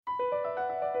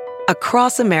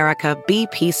Across America,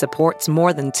 BP supports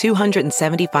more than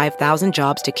 275,000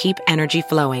 jobs to keep energy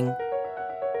flowing.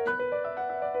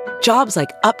 Jobs like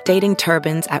updating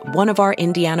turbines at one of our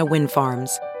Indiana wind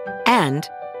farms and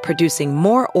producing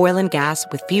more oil and gas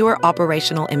with fewer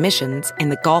operational emissions in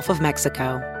the Gulf of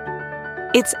Mexico.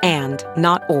 It's and,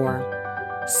 not or.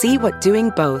 See what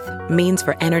doing both means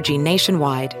for energy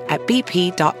nationwide at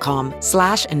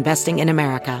bp.com/investing in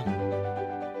America.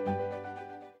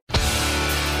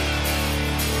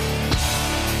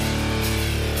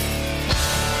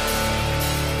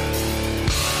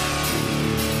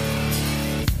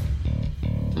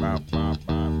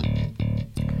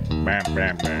 Bam,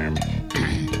 bam, bam.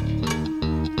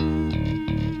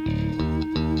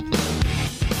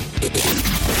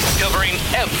 Covering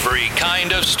every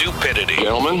kind of stupidity.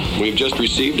 Gentlemen, we've just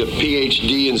received a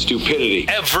PhD in stupidity.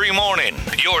 Every morning,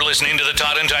 you're listening to the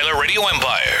Todd and Tyler Radio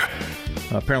Empire.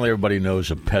 Apparently, everybody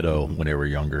knows a pedo when they were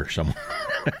younger. I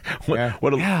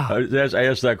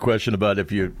asked that question about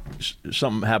if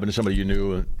something happened to somebody you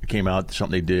knew, came out,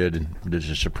 something they did, and does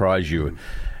it surprise you?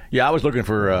 Yeah, I was looking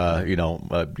for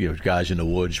guys in the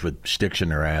woods with sticks in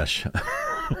their ass.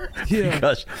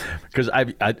 Yeah, because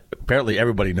I apparently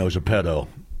everybody knows a pedo,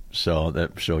 so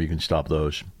you can stop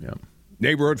those. Yeah,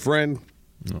 neighborhood friend.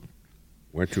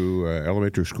 Went to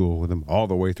elementary school with him all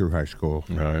the way through high school.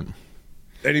 Right.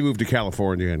 Then he moved to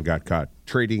California and got caught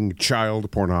trading child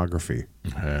pornography.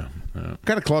 Yeah. What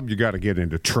kind of club you got to get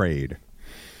into trade?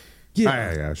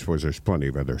 Yeah. I suppose there's plenty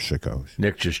of other sickos.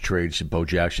 Nick just trades some Bo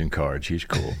Jackson cards. He's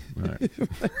cool. Right.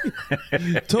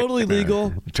 Totally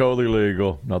legal. Totally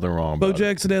legal. Nothing wrong Bo about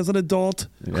Jackson as an adult.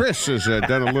 Yeah. Chris has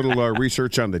done a little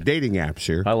research on the dating apps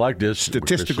here. I like this.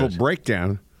 Statistical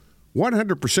breakdown.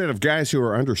 100% of guys who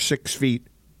are under 6 feet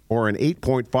or an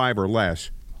 8.5 or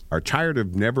less are tired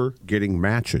of never getting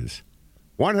matches.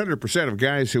 100% of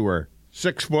guys who are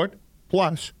 6 foot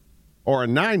plus or a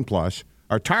 9 plus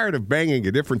are tired of banging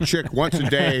a different chick once a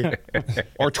day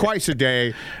or twice a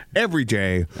day, every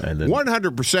day.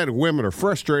 100% of women are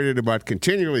frustrated about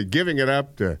continually giving it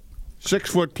up to 6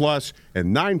 foot plus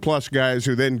and 9 plus guys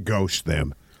who then ghost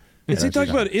them. Is he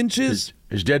talking about inches?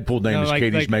 His Deadpool name is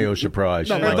Katie's Mayo Surprise.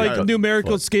 No, like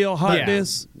numerical scale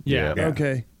hotness? Yeah.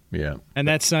 Okay. Yeah. And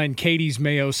that's signed Katie's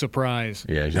Mayo Surprise.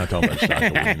 Yeah, he's not talking about size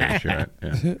of wieners, right?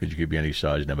 Yeah. Because you could be any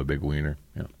size and have a big wiener.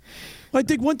 Yeah. I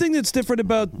think one thing that's different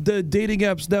about the dating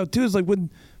apps now, too, is like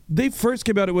when they first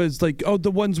came out, it was like,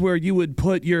 the ones where you would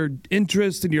put your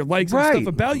interest and your likes and stuff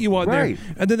about you on there.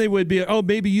 And then they would be,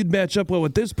 maybe you'd match up well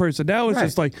with this person. Now it's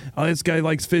just like, this guy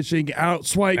likes fishing, out,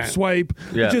 swipe.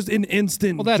 Yeah. Just an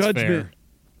instant judgment. Fair.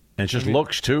 And it's just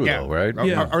looks, too, though, right?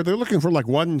 Are they looking for like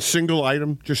one single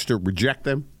item just to reject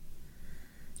them?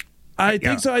 I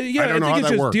think so. I think it's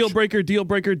just deal breaker,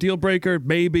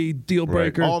 maybe deal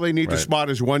breaker. All they need to spot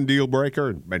is one deal breaker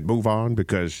and move on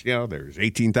because, there's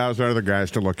 18,000 other guys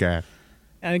to look at.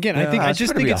 And again, I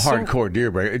just think it's a hardcore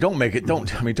deal breaker.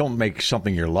 Don't make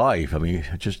something your life. I mean,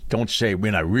 just don't say,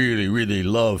 I really, really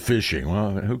love fishing.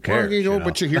 Well, who cares? Well,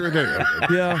 but you hear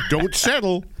that. Don't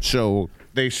settle. So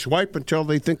they swipe until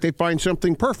they think they find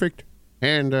something perfect.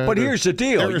 But here's the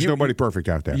deal: there is nobody perfect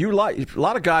out there. A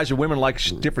lot of guys and women like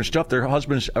different stuff. Their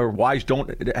husbands or wives don't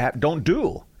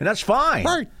do, and that's fine.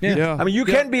 Right? Yeah. I mean, you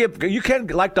can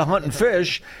like to hunt and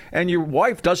fish, and your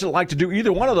wife doesn't like to do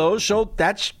either one of those. So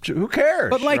who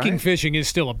cares? But liking fishing is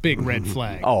still a big red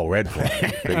flag. Oh, red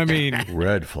flag!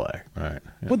 Red flag. Right.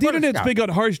 Yeah. Well, the internet's big on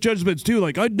harsh judgments too.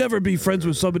 Like, I'd never be friends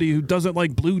with somebody who doesn't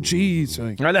like blue cheese.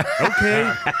 Like,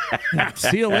 okay,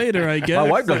 see you later. I guess my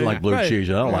wife doesn't like blue cheese.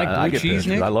 I don't like blue cheese.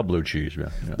 I love blue cheese. Yeah.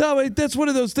 No, that's one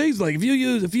of those things. Like if you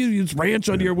use ranch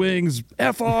on your wings,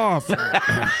 F off.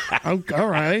 All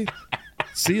right.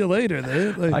 See you later,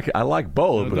 then. I like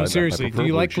both. No, but seriously, do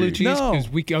you like blue cheese? No. Because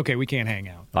we can't hang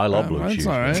out. I love blue cheese.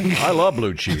 All right. I love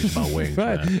blue cheese in my wings.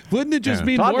 Right. Man. Wouldn't it just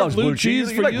mean Todd more loves blue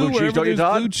cheese You for like you? blue cheese, don't you,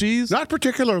 Todd? Blue cheese? Not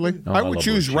particularly. I would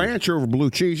choose ranch over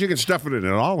blue cheese. You can stuff it in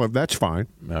an olive. That's fine.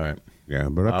 All right. Yeah,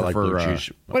 but I like prefer blue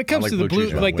cheese. When it comes to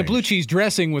the blue cheese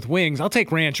dressing with wings, I'll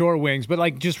take ranch or wings, but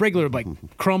like just regular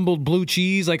crumbled blue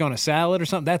cheese like on a salad or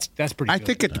something, that's pretty good. I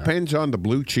think it depends on the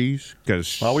blue cheese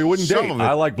because we wouldn't date.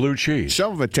 I like blue cheese.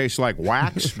 Some of it tastes like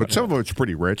wax, but some of it's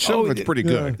pretty rich. Some of it's pretty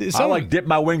good. I like dip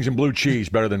my wings in blue cheese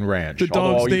better than ranch. The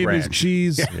dog's name is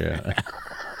cheese. Yeah.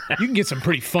 You can get some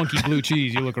pretty funky blue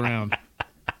cheese. You look around.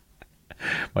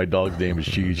 My dog's name is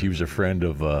Cheese. He was a friend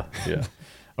of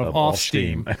Off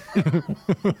Steam.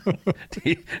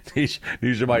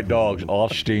 These are my dogs,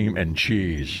 Off Steam and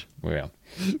Cheese. Yeah.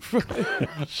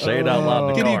 Say it out loud in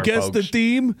the Can car, you guess folks. the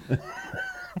theme?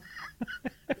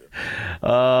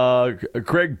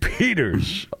 Craig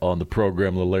Peters on the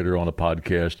program a little later on the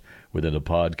podcast. Within the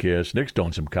podcast, Nick's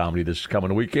doing some comedy this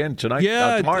coming weekend tonight.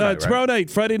 Tomorrow night,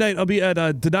 Friday night, I'll be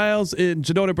at Denials in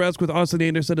Genoa, Nebraska with Austin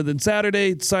Anderson, and then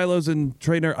Saturday, Silos in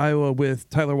Trainer, Iowa with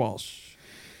Tyler Walsh.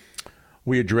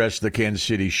 We addressed the Kansas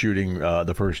City shooting,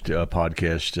 the first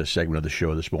podcast segment of the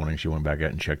show this morning. So you went back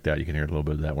out and checked that. You can hear a little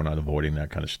bit of that. We're not avoiding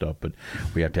that kind of stuff, but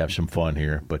we have to have some fun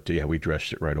here. But, yeah, we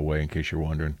addressed it right away in case you're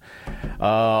wondering.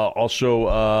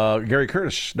 Also, Gary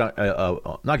Curtis, not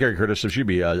Gary Curtis, it should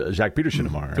be Zach Peterson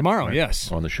tomorrow. Tomorrow, right?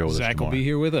 yes. On the show with Zach us tomorrow. will be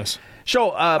here with us.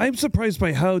 So I'm surprised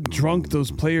by how drunk those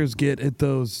players get at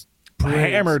those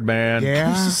parades. Hammered, man.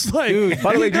 Yeah. Dude,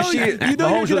 by the way, did you see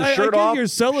Mahomes with his shirt off? You're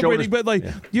celebrating, but like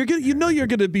you're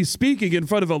going to be speaking in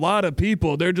front of a lot of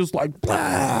people. They're just like,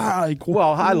 blah, like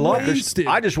well, I love this. wasted.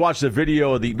 I just watched the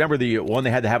video of remember the one they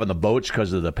had to have on the boats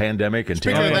because of the pandemic and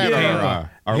Speaking of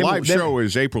that, our live show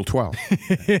is April 12th.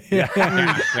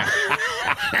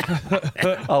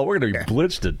 Oh, we're going to be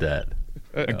blitzed at that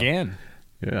Again.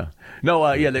 Yeah. No.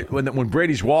 When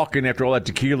Brady's walking after all that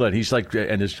tequila, and he's like,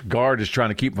 and his guard is trying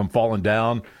to keep him from falling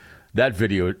down. That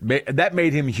video that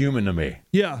made him human to me.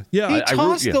 Yeah. He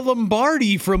tossed the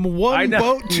Lombardi from one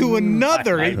boat to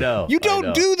another. I know. You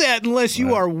don't do that unless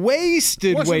you are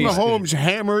wasted. Wasn't Mahomes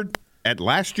hammered at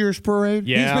last year's parade?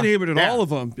 Yeah. He's been hammered at all of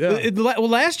them. Yeah. Well,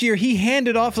 last year he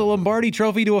handed off the Lombardi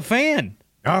Trophy to a fan.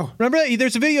 Oh, remember that?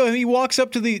 There's a video of him. He walks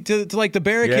up to like the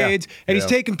barricades and he's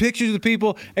taking pictures of the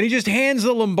people and he just hands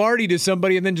the Lombardi to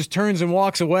somebody and then just turns and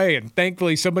walks away. And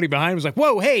thankfully somebody behind him was like,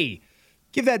 "Whoa, hey,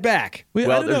 give that back." I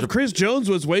don't know if Chris Jones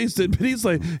was wasted, but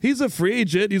he's a free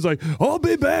agent. He's like, "I'll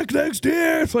be back next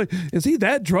year." It's like, is he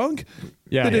that drunk?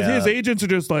 Yeah. That his agents are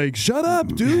just like, "Shut up,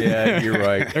 dude." Yeah, you're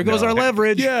right. There goes our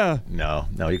leverage. Yeah. No,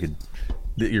 you could.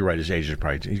 You're right. His agent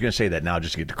probably. He's going to say that now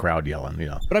just to get the crowd yelling.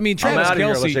 But I mean, Travis I'm out of here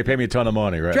Kelce. unless they pay me a ton of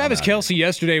money, right? Travis Kelce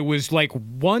yesterday was like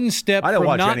one step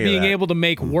from not being able to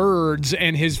make words,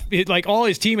 and all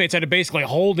his teammates had to basically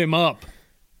hold him up.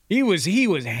 He was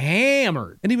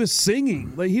hammered, and he was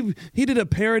singing. Like he did a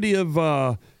parody of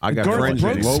I Got Garth Friends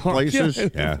in Brooks Low song. Places.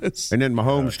 Yeah. And then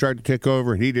Mahomes tried to take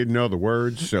over, and he didn't know the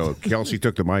words, so Kelce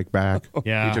took the mic back.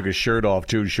 Yeah, he took his shirt off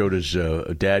too and showed his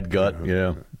dad gut.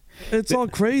 Yeah. It's all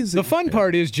crazy. The fun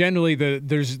part is generally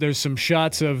there's some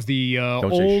shots of the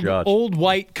shots. old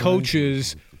white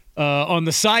coaches on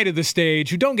the side of the stage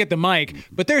who don't get the mic,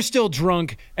 but they're still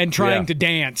drunk and trying to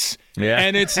dance. Yeah.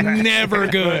 And it's never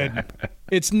good.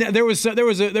 There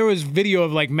was video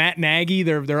of like Matt Nagy,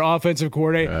 their offensive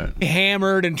coordinator,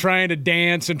 hammered and trying to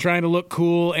dance and trying to look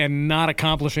cool and not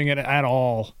accomplishing it at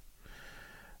all.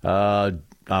 I'm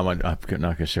not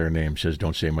going to say her name. Says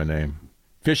don't say my name.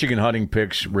 Fishing and hunting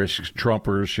picks risks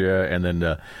Trumpers, and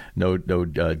then no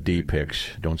D picks.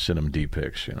 Don't send them D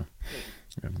picks.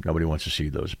 Nobody wants to see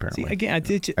those. Apparently, See, again,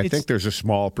 I think there's a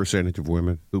small percentage of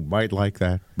women who might like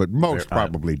that, but most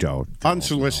probably don't.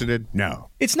 Unsolicited, no.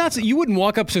 It's not. You wouldn't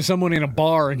walk up to someone in a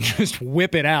bar and just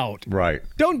whip it out. Right.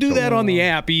 Don't do that on the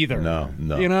app either. No.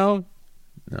 No.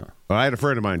 Well, I had a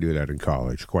friend of mine do that in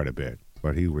college quite a bit,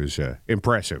 but he was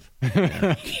impressive.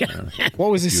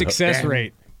 What was his success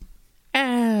rate?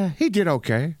 He did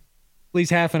okay. At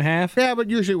least half and half? Yeah, but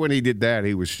usually when he did that,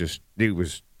 he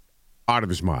was out of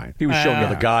his mind. He was showing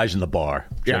other guys in the bar.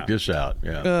 Check Yeah. this out.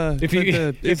 Yeah.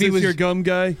 if he was your gum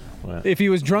guy, if he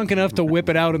was drunk enough to whip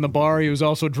it out in the bar, he was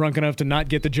also drunk enough to not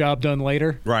get the job done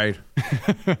later. Right.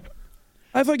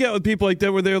 I forget with people like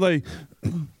that where they're like,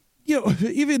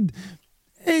 even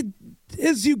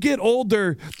as you get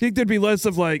older, I think there'd be less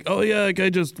of like, oh yeah, that guy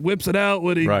just whips it out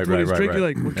when he's drinking. Right.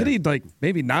 Like, well, could he like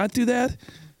maybe not do that?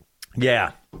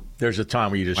 Yeah. There's a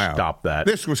time where you just stop that.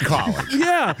 This was college.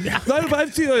 Yeah.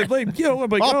 I've seen I'm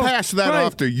like, I'll pass that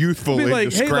off to youthful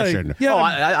indiscretion.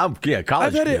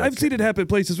 college. I've seen it happen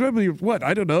places. Remember, what?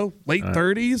 I don't know, late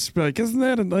 30s. Like, isn't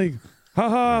that like,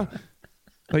 haha?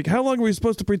 Like, how long are we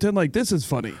supposed to pretend like this is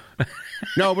funny?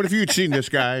 No, but if you'd seen this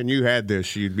guy and you had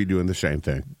this, you'd be doing the same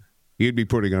thing. You'd be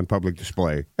putting on public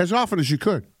display as often as you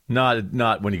could.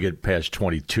 Not when you get past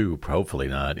 22. Hopefully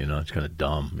not. It's kind of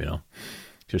dumb.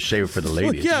 Just save it for the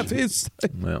ladies. Well, yeah, it's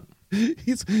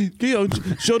he's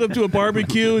showed up to a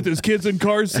barbecue with his kids in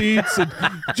car seats and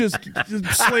just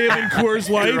slamming Coors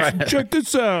Lights. Right. Check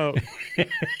this out.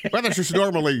 Well, that's just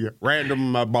normally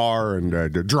random bar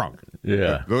and drunk.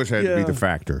 Yeah, those had to be the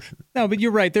factors. No, but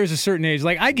you're right. There's a certain age.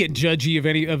 Like I get judgy of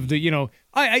any of the.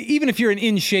 Even if you're an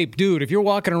in shape dude, if you're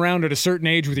walking around at a certain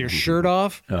age with your shirt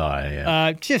off,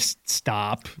 just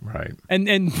stop. Right.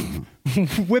 And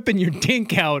whipping your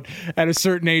dink out at a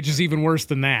certain age is even worse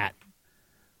than that.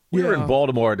 We were in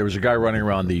Baltimore. There was a guy running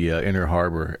around the Inner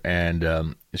Harbor, and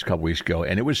it's a couple weeks ago,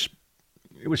 and it was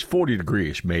it was 40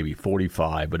 degrees, maybe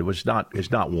 45, but it's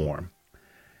not warm.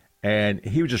 And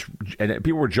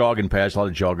people were jogging past, a lot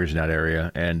of joggers in that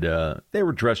area, and they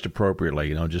were dressed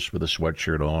appropriately, just with a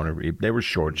sweatshirt on. Or they were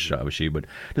shorts, obviously, but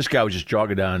this guy was just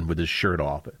jogging down with his shirt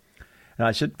off. And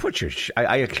I said, put your shirt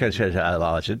on,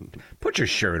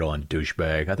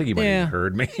 douchebag. I think he might have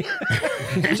heard me.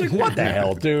 He's like, what the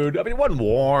hell, dude? I mean, it wasn't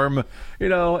warm.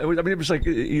 It was like,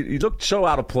 you looked so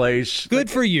out of place. Good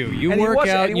for you. You work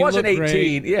out, and he wasn't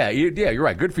 18. Great. Yeah, you're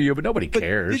right. Good for you, but nobody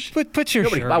cares. Put your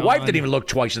shirt on. My wife didn't even look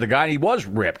twice at the guy, and he was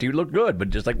ripped. He looked good, but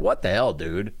just like, what the hell,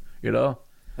 dude?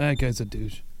 That guy's a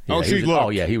douche. Yeah,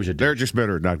 he was a douche. They're just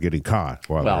better at not getting caught.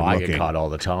 Well, I get caught all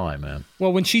the time, man.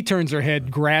 Well, when she turns her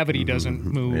head, gravity doesn't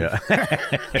move. Yeah.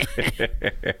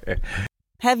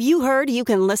 Have you heard you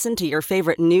can listen to your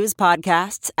favorite news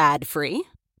podcasts ad-free?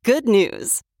 Good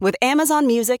news. With Amazon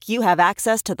Music, you have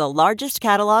access to the largest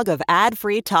catalog of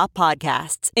ad-free top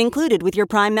podcasts included with your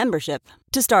Prime membership.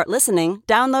 To start listening,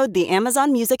 download the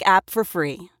Amazon Music app for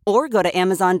free or go to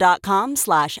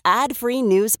amazon.com/ad-free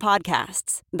news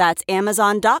podcasts. That's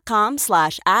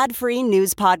amazon.com/ad-free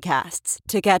news podcasts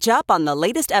to catch up on the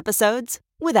latest episodes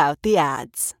without the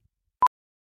ads.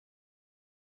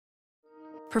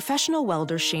 Professional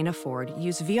welder Shayna Ford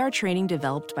used VR training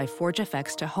developed by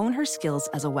ForgeFX to hone her skills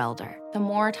as a welder. The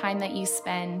more time that you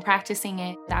spend practicing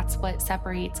it, that's what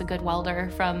separates a good welder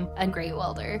from a great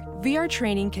welder. VR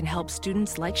training can help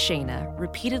students like Shayna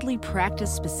repeatedly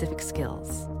practice specific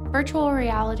skills. Virtual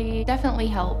reality definitely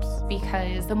helps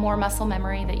because the more muscle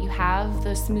memory that you have,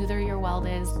 the smoother your weld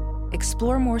is.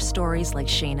 Explore more stories like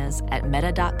Shayna's at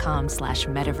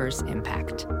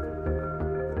meta.com/metaverseimpact.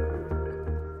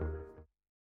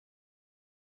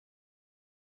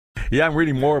 Yeah, I'm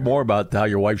reading more and more about how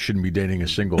your wife shouldn't be dating a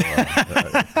single.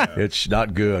 It's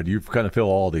not good. You kind of feel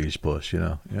all these, puss.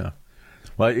 Yeah.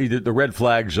 Well, the red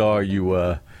flags are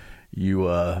you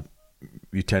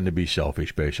tend to be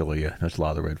selfish, basically. Yeah, that's a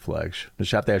lot of the red flags.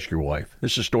 Just have to ask your wife.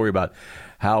 This is a story about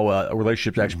how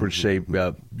relationships experts say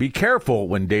be careful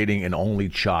when dating an only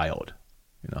child.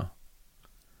 Yeah,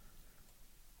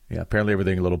 apparently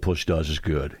everything little puss does is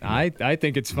good. I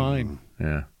think it's fine.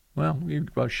 Yeah. Well,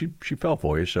 she fell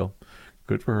for you, so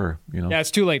good for her. Yeah,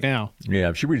 it's too late now. Yeah,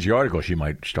 if she reads the article, she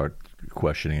might start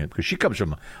questioning it because she comes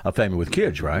from a family with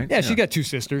kids, right? Yeah, she got 2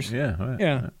 sisters. Yeah, right.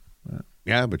 Yeah.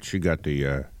 Yeah, but she got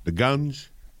the guns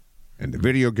and the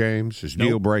video games as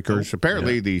deal breakers.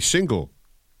 Apparently, the single.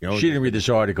 She didn't read this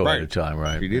article at the time,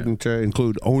 right? She didn't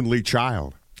include only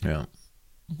child. Yeah.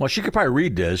 Well, she could probably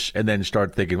read this and then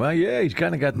start thinking, well, yeah, he's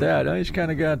kind of got that. He's kind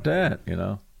of got that,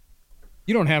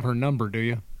 You don't have her number, do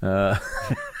you?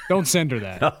 Don't send her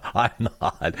that. No, I'm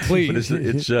not. Please. But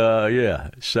it's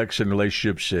sex and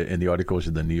relationships in the articles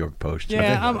in the New York Post.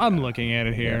 Yeah, I'm looking at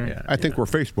it here. Yeah, I think we're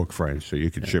Facebook friends, so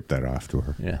you can ship that off to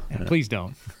her. Yeah. Please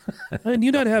don't. And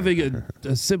you not having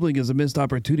a sibling is a missed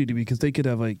opportunity because they could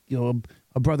have a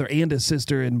brother and a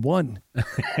sister in one.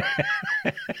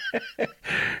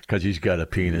 Because he's got a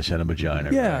penis and a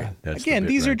vagina. Yeah. Right? That's Again,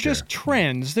 these are just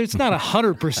trends. It's not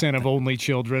 100% of only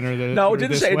children are the. No, it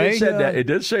didn't say that. It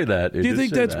did say that. Do you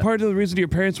think that's part of the reason your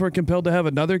parents were compelled to have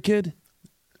another kid?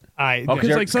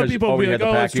 Because some people will be like,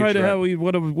 let's try to have we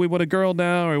want a girl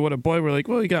now or we want a boy. We're like,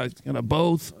 well, you got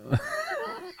both.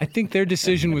 I think their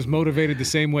decision was motivated the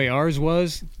same way ours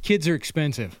was. Kids are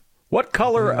expensive. What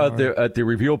color at the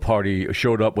reveal party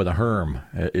showed up with a herm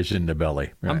is in the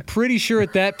belly? Right. I'm pretty sure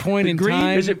at that point in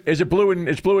time, is it blue and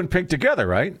it's blue and pink together,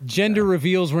 right? Gender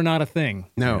reveals were not a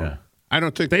thing. No, I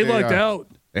don't think they lucked out.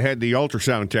 They had the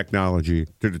ultrasound technology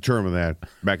to determine that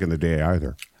back in the day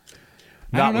either.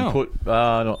 I don't know.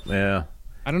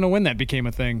 I don't know when that became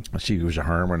a thing. Let's see if it was a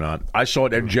herm or not. I saw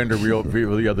it at gender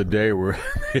reveal the other day where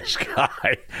this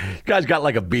guy's got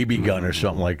like a BB gun or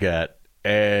something like that,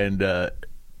 and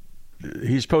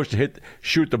he's supposed to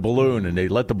shoot the balloon, and they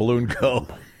let the balloon go.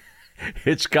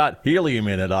 It's got helium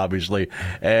in it, obviously,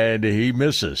 and he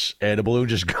misses, and the balloon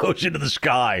just goes into the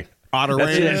sky. Out of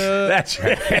range. That's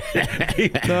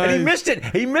it. And he missed it.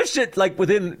 He missed it like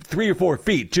within 3 or 4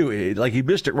 feet too. Like he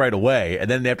missed it right away, and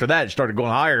then after that, it started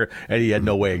going higher, and he had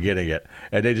no way of getting it.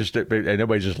 And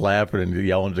everybody's just laughing and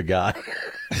yelling at the guy.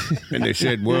 And they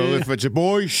said, "Well, if it's a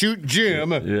boy, shoot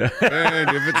Jim, and if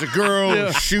it's a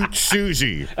girl, shoot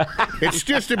Susie. It's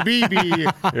just a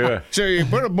BB. Yeah. So you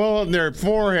put a bullet in their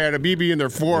forehead, a BB in their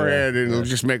forehead, and it'll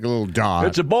just make a little dot.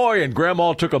 It's a boy, and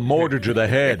Grandma took a mortar to the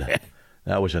head."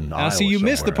 That was in Iowa. Now, see, you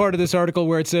missed the part of this article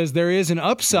where it says there is an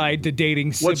upside to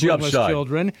dating siblingless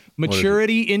children.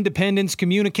 Maturity, independence,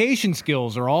 communication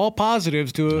skills are all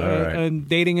positives to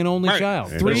dating an only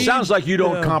child. It sounds like you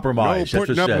don't compromise. No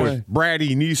putting up with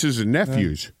bratty nieces and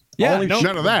nephews. Yeah,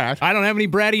 none of that. I don't have any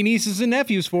bratty nieces and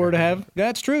nephews for her to have.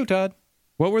 That's true, Todd.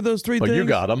 What were those three But things? you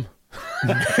got them.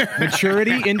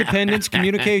 Maturity, independence,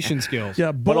 communication skills.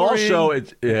 Yeah, But also,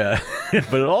 but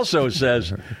it also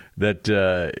says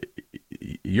that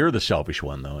you're the selfish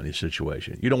one, though, in this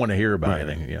situation. You don't want to hear about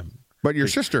anything. Yeah. But your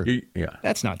sister. Yeah.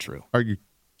 That's not true. Are you?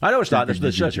 I know it's not. That's what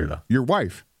it says here, though. Your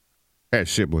wife has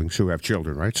siblings who have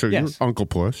children, right? So Yes. you're Uncle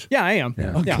Puss. Yeah, I am.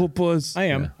 Yeah. Uncle Puss. I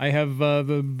am. I have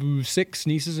 6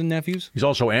 nieces and nephews. He's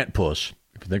also Aunt Puss,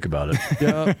 if you think about it.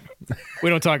 Yeah. We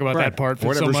don't talk about that part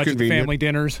for so Whatever's much at the convenient. family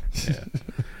dinners.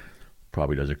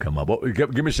 Probably doesn't come up. Well,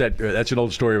 give us that. That's an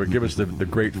old story, but give us the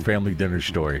great family dinner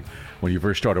story when you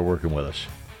first started working with us.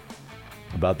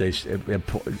 About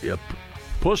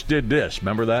Puss did this.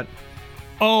 Remember that?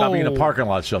 Oh, Probably in a parking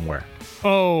lot somewhere.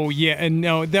 Oh yeah, and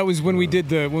no, that was when we did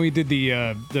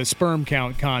the sperm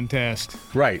count contest.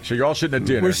 Right. So you're all sitting at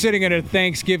dinner. We're sitting at a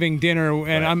Thanksgiving dinner,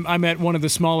 and I'm at one of the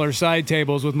smaller side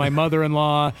tables with my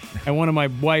mother-in-law and one of my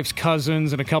wife's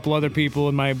cousins and a couple other people,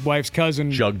 and my wife's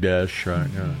cousin Jug Dash, right?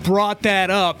 Yeah. brought that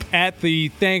up at the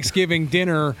Thanksgiving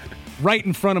dinner right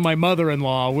in front of my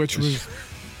mother-in-law, which was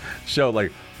So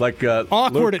like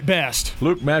awkward Luke, at best.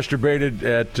 Luke masturbated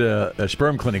at a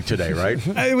sperm clinic today, right?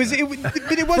 But it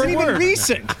wasn't even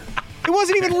recent. It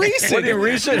wasn't even recent. Wasn't it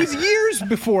recent? It was years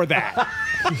before that.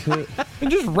 And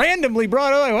just randomly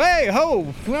brought it up. Hey,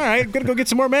 ho! All right, gonna go get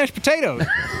some more mashed potatoes.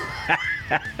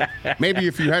 Maybe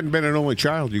if you hadn't been an only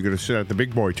child, you could have sat at the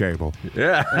big boy table.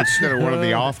 Yeah. Instead of one of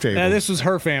the off tables. This was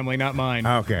her family, not mine.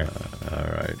 Okay. All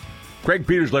right. Craig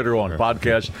Peters later on.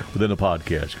 Podcast within the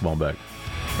podcast. Come on back.